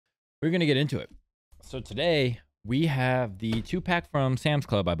we're going to get into it. So today we have the 2-pack from Sam's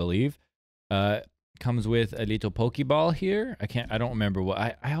Club, I believe. Comes with a little Pokeball here. I don't remember what,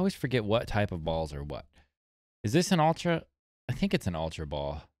 I always forget what type of balls are what. Is this an Ultra? I think it's an Ultra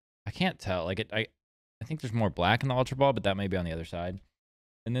Ball. I can't tell. Like I think there's more black in the Ultra Ball, but that may be on the other side.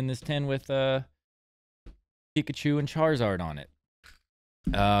 And then this tin with Pikachu and Charizard on it.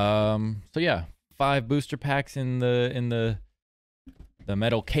 So yeah, 5 booster packs in the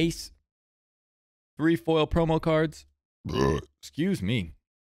metal case. 3 foil promo cards. Excuse me.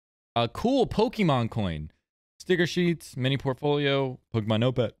 A cool Pokemon coin. Sticker sheets, mini portfolio, Pokemon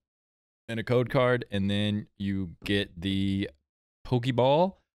notepad, and a code card. And then you get the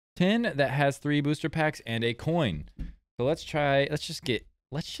Pokeball tin that has 3 booster packs and a coin. So let's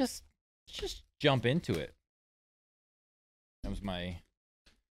just jump into it. That was my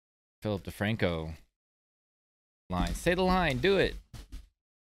Philip DeFranco line. Say the line, do it.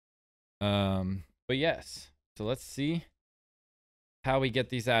 But yes, so let's see how we get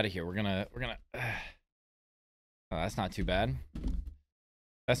these out of here. We're gonna oh, that's not too bad.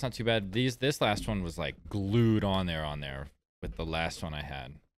 That's not too bad. This last one was like glued on there with the last one I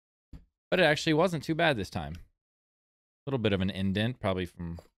had. But it actually wasn't too bad this time. A little bit of an indent, probably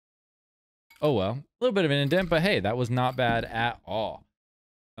from, oh well, a little bit of an indent, but hey, that was not bad at all.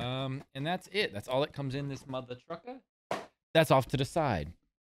 And that's it. That's all that comes in this mother trucker. That's off to the side.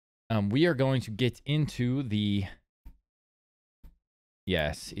 We are going to get into the,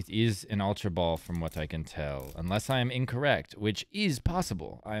 yes, it is an Ultra Ball from what I can tell, unless I am incorrect, which is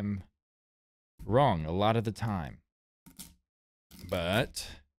possible. I'm wrong a lot of the time. But,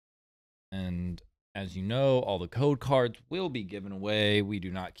 and as you know, all the code cards will be given away. We do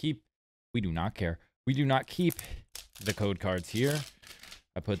not care. We do not keep the code cards here.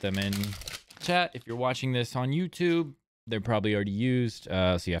 I put them in chat. If you're watching this on YouTube, they're probably already used.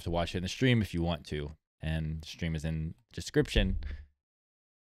 So you have to watch it in the stream if you want to. And the stream is in the description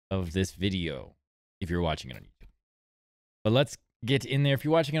of this video if you're watching it on YouTube. But let's get in there. If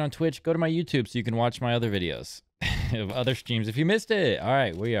you're watching it on Twitch, go to my YouTube so you can watch my other videos of other streams if you missed it. All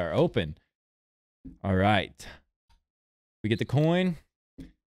right, we are open. All right. We get the coin.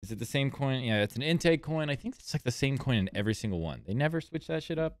 Is it the same coin? Yeah, it's an intake coin. I think it's like the same coin in every single one. They never switch that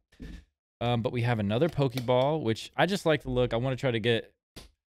shit up. But we have another Pokeball, which I just like the look. I want to try to get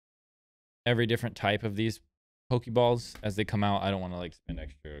every different type of these Pokeballs as they come out. I don't want to like spend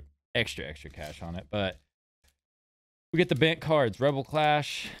extra cash on it. But we get the bent cards, Rebel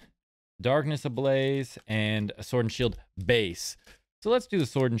Clash, Darkness Ablaze, and a Sword and Shield base. So let's do the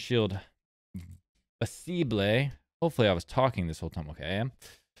Sword and Shield Basible. Hopefully I was talking this whole time. Okay, I am.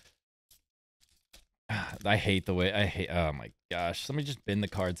 I hate the way oh my gosh. Let me just bend the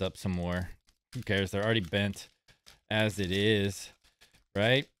cards up some more. Who cares? They're already bent as it is,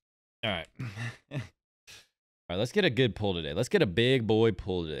 right? All right. All right, let's get a good pull today. Let's get a big boy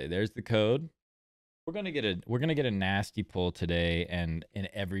pull today. There's the code. We're gonna get a nasty pull today, and in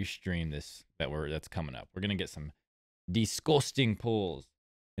every stream that's coming up. We're gonna get some disgusting pulls.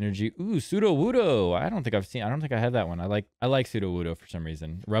 Energy. Ooh, Sudowoodo. I don't think I have that one. I like Sudowoodo for some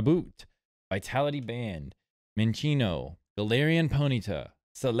reason. Raboot. Vitality Band, Minchino, Galarian Ponyta,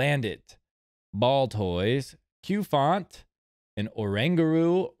 Salandit, Ball Toys, Q-Font, an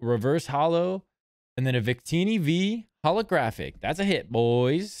Oranguru Reverse Holo, and then a Victini V Holographic. That's a hit,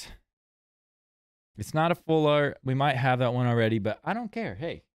 boys. It's not a full art. We might have that one already, but I don't care.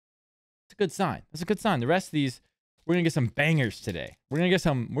 Hey, it's a good sign. That's a good sign. The rest of these, we're going to get some bangers today. We're going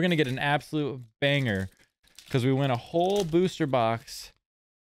to get an absolute banger because we went a whole booster box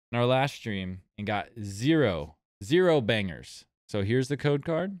in our last stream and got zero bangers. So here's the code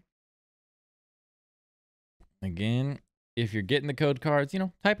card. Again, if you're getting the code cards,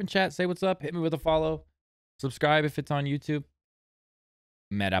 type in chat, say what's up, hit me with a follow, subscribe if it's on YouTube.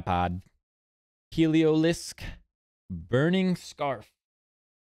 Metapod, Heliolisk, Burning Scarf,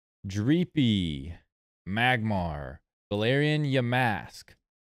 Dreepy, Magmar, Galarian Yamask,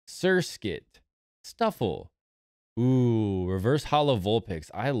 Surskit, Stuffle. Ooh, Reverse Holo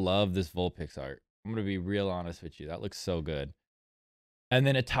Vulpix. I love this Vulpix art. I'm going to be real honest with you. That looks so good. And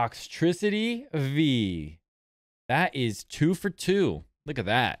then a Toxtricity V. That is 2 for 2. Look at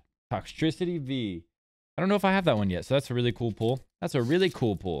that. Toxtricity V. I don't know if I have that one yet, so that's a really cool pull. That's a really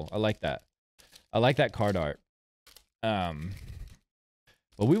cool pull. I like that. I like that card art. But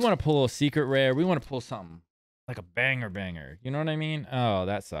we want to pull a secret rare. We want to pull something like a banger. You know what I mean? Oh,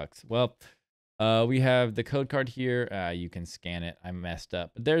 that sucks. Well, we have the code card here. You can scan it. I messed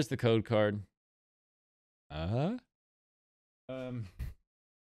up. But there's the code card.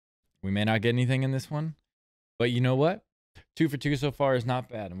 We may not get anything in this one. But you know what? 2 for 2 so far is not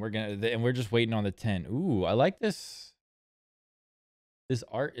bad, and we're just waiting on the 10. Ooh, I like this. This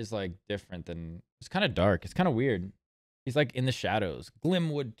art is like different than it's kind of dark. It's kind of weird. He's like in the shadows.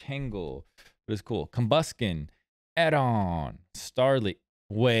 Glimwood Tangle, but it's cool. Combuskin, Edon, Starly.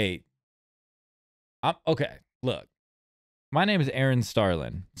 Wait, I'm okay. Look, my name is Aaron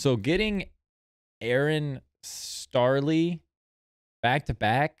Starlin. So getting Aaron Starly back to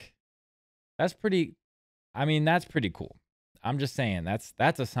back, that's pretty. I mean, that's pretty cool. I'm just saying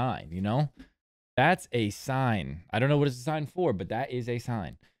that's a sign, you know? That's a sign. I don't know what it's a sign for, but that is a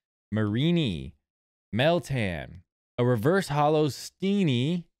sign. Marini, Meltan, a reverse hollow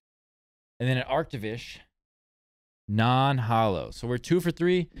Steenie, and then an Arctivish non-hollow. So we're 2 for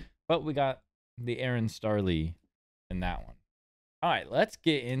 3, but we got the Aaron Starly in that one. All right, let's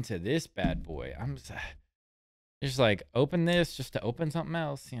get into this bad boy. I'm just like open this just to open something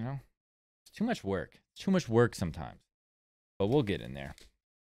else, you know? It's too much work. It's too much work sometimes. But we'll get in there.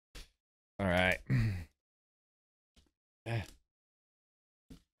 All right.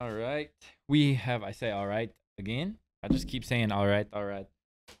 All right. We have, I say all right again. I just keep saying all right, all right.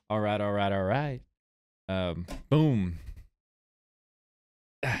 All right, all right, all right. Boom.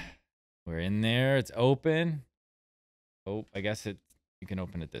 We're in there. It's open. Oh, I guess you can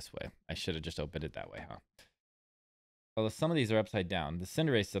open it this way. I should have just opened it that way, huh? Well, some of these are upside down. The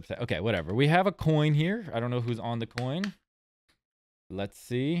Cinderace is upside. Okay, whatever. We have a coin here. I don't know who's on the coin. Let's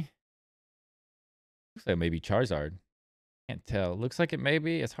see. Looks like maybe Charizard. Can't tell. Looks like it may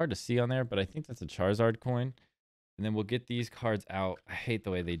be. It's hard to see on there, but I think that's a Charizard coin. And then we'll get these cards out. I hate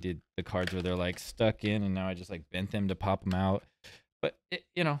the way they did the cards where they're like stuck in, and now I just like bent them to pop them out. But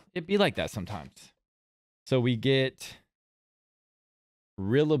it'd be like that sometimes. So we get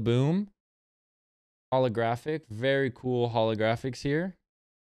Rillaboom holographic. Very cool holographics here.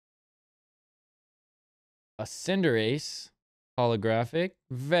 A Cinderace holographic.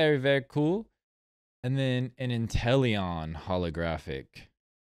 Very, very cool. And then an Inteleon holographic.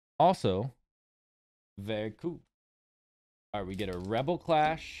 Also, very cool. All right, we get a Rebel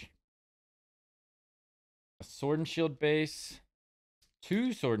Clash, a Sword and Shield base,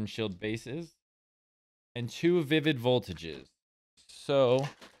 2 Sword and Shield bases, and 2 Vivid Voltages. So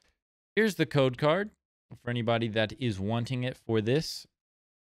here's the code card for anybody that is wanting it for this.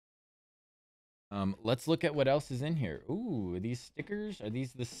 Let's look at what else is in here. Ooh, are these stickers? Are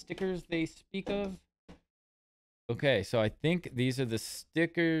these the stickers they speak of? Okay, so I think these are the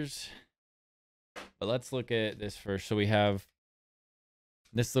stickers. But let's look at this first. So we have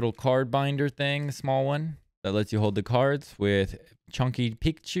this little card binder thing, small one, that lets you hold the cards with Chunky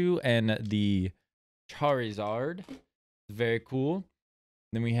Pikachu and the Charizard. Very cool.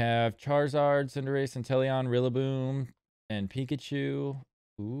 Then we have Charizard, Cinderace, Inteleon, Rillaboom, and Pikachu.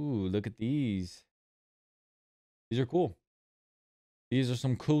 Ooh, look at these. These are cool. These are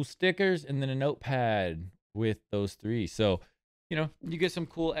some cool stickers, and then a notepad with those 3. So, you get some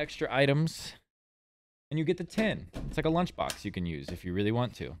cool extra items, and you get the 10. It's like a lunchbox you can use if you really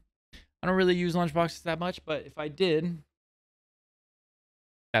want to. I don't really use lunchboxes that much, but if I did,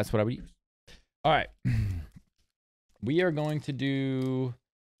 that's what I would use. All right. We are going to do...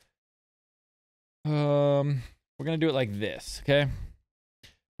 we're going to do it like this, okay?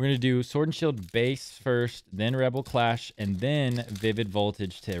 We're going to do Sword and Shield base first, then Rebel Clash, and then Vivid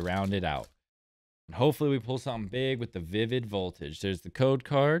Voltage to round it out. And hopefully we pull something big with the Vivid Voltage. There's the code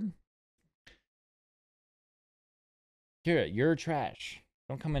card. Kira, you're trash.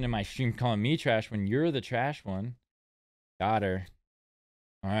 Don't come into my stream calling me trash when you're the trash one. Got her.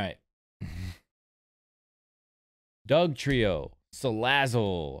 All right. Doug Trio,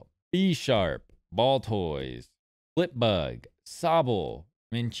 Salazzle, B-Sharp, Baltoys, Flipbug, Sobble,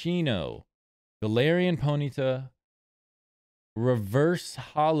 Minccino, Galarian Ponyta, Reverse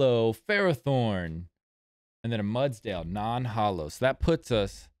Hollow, Ferrothorn, and then a Mudsdale, non-hollow. So that puts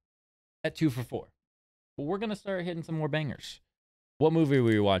us at 2 for 4. But we're going to start hitting some more bangers. What movie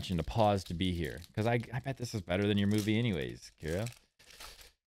were you watching to pause to be here? Because I bet this is better than your movie anyways, Kira.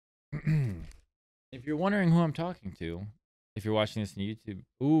 If you're wondering who I'm talking to, if you're watching this on YouTube,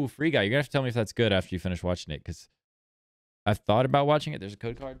 ooh, Free Guy, you're going to have to tell me if that's good after you finish watching it, because I've thought about watching it. There's a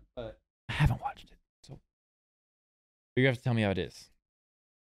code card, but I haven't watched it. So you're going to have to tell me how it is.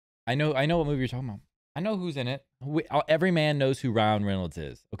 I know what movie you're talking about. I know who's in it. Every man knows who Ryan Reynolds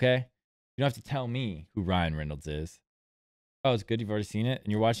is, okay? You don't have to tell me who Ryan Reynolds is. Oh, it's good. You've already seen it,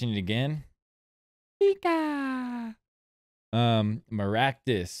 and you're watching it again. Pika.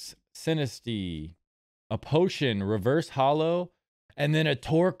 Maractus, Sinistea, a Potion, Reverse Hollow, and then a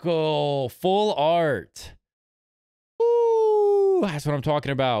Torkoal full art. Ooh, Woo! That's what I'm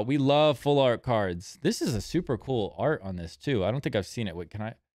talking about. We love full art cards. This is a super cool art on this too. I don't think I've seen it. Wait, can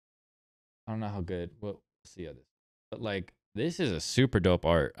I don't know how good. We'll see how this. But like, this is a super dope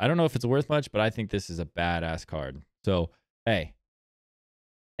art. I don't know if it's worth much, but I think this is a badass card. So, hey,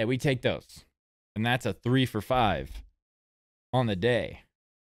 we take those. And that's a 3 for 5 on the day.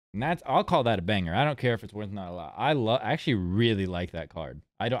 And I'll call that a banger. I don't care if it's worth not a lot. I actually really like that card.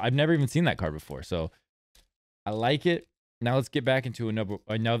 I've never even seen that card before. So, I like it. Now let's get back into another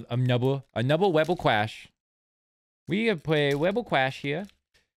Webble Quash. We play Webble Quash here.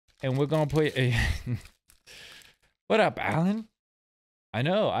 And we're going to play... What up, Alan? I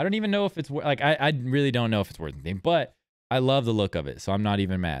know. I don't even know if it's... Like, I really don't know if it's worth anything. But I love the look of it. So I'm not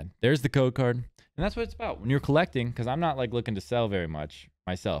even mad. There's the code card. And that's what it's about. When you're collecting, because I'm not like looking to sell very much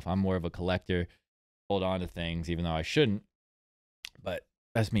myself. I'm more of a collector. Hold on to things, even though I shouldn't. But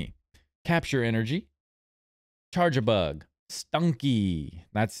that's me. Capture Energy. Charge-a-Bug. Stunky.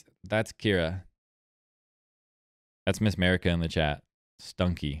 That's Kira. That's Miss America in the chat.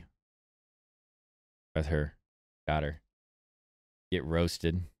 Stunky. That's her. Got her. Get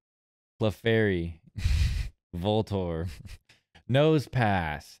roasted. Clefairy. Voltor. Nose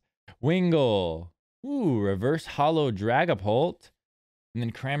Pass. Wingull. Ooh, Reverse Hollow Dragapult. And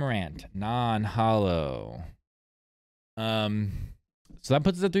then Cramorant. Non-hollow. So that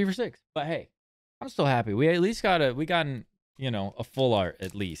puts us at 3 for 6. But hey, I'm still happy. We at least got a full art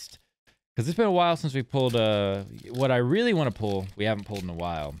at least. Because it's been a while since we pulled what I really want to pull, we haven't pulled in a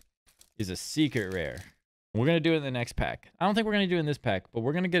while, is a secret rare. We're going to do it in the next pack. I don't think we're going to do it in this pack, but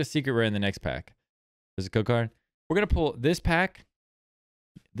we're going to get a secret rare in the next pack. There's a code card. We're going to pull this pack.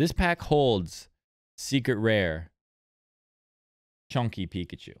 This pack holds secret rare Chunky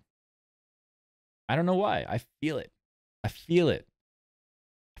Pikachu. I don't know why. I feel it. I feel it.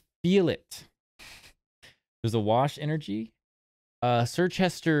 I feel it. There's a Wash Energy. Sir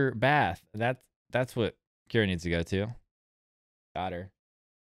Chester Bath. That's what Kira needs to go to. Got her.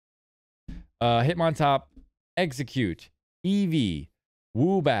 Hitmontop, Execute, Eevee,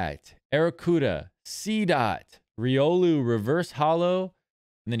 Woobat, Arrokuda, Seedot, Riolu, Reverse Hollow,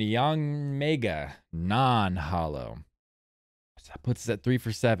 and then a Young Mega, non-hollow. So that puts us at 3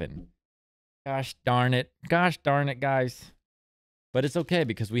 for 7. Gosh darn it. Gosh darn it, guys. But it's okay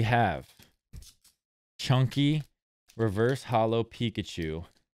because we have Chunky Reverse Hollow Pikachu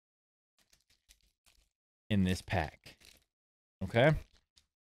in this pack. Okay?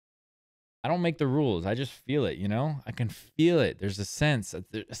 I don't make the rules. I just feel it, you know? I can feel it. There's a sense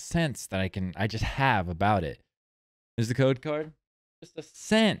that I just have about it. There's the code card. Just a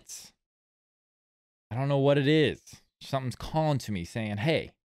sense. I don't know what it is. Something's calling to me saying,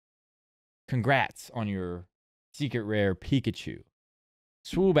 hey, congrats on your secret rare Pikachu.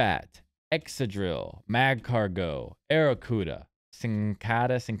 Swoobat, Excadrill, Magcargo, Arrokuda,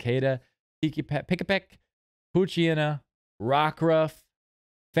 Cincada, Pikapek, Poochyena, Rockruff,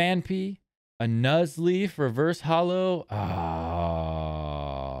 Fanpy, a Nuzleaf, Reverse Hollow,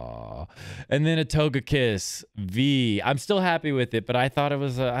 and then a Togekiss V. I'm still happy with it, but I thought it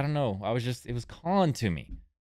was, I don't know. It was calling to me.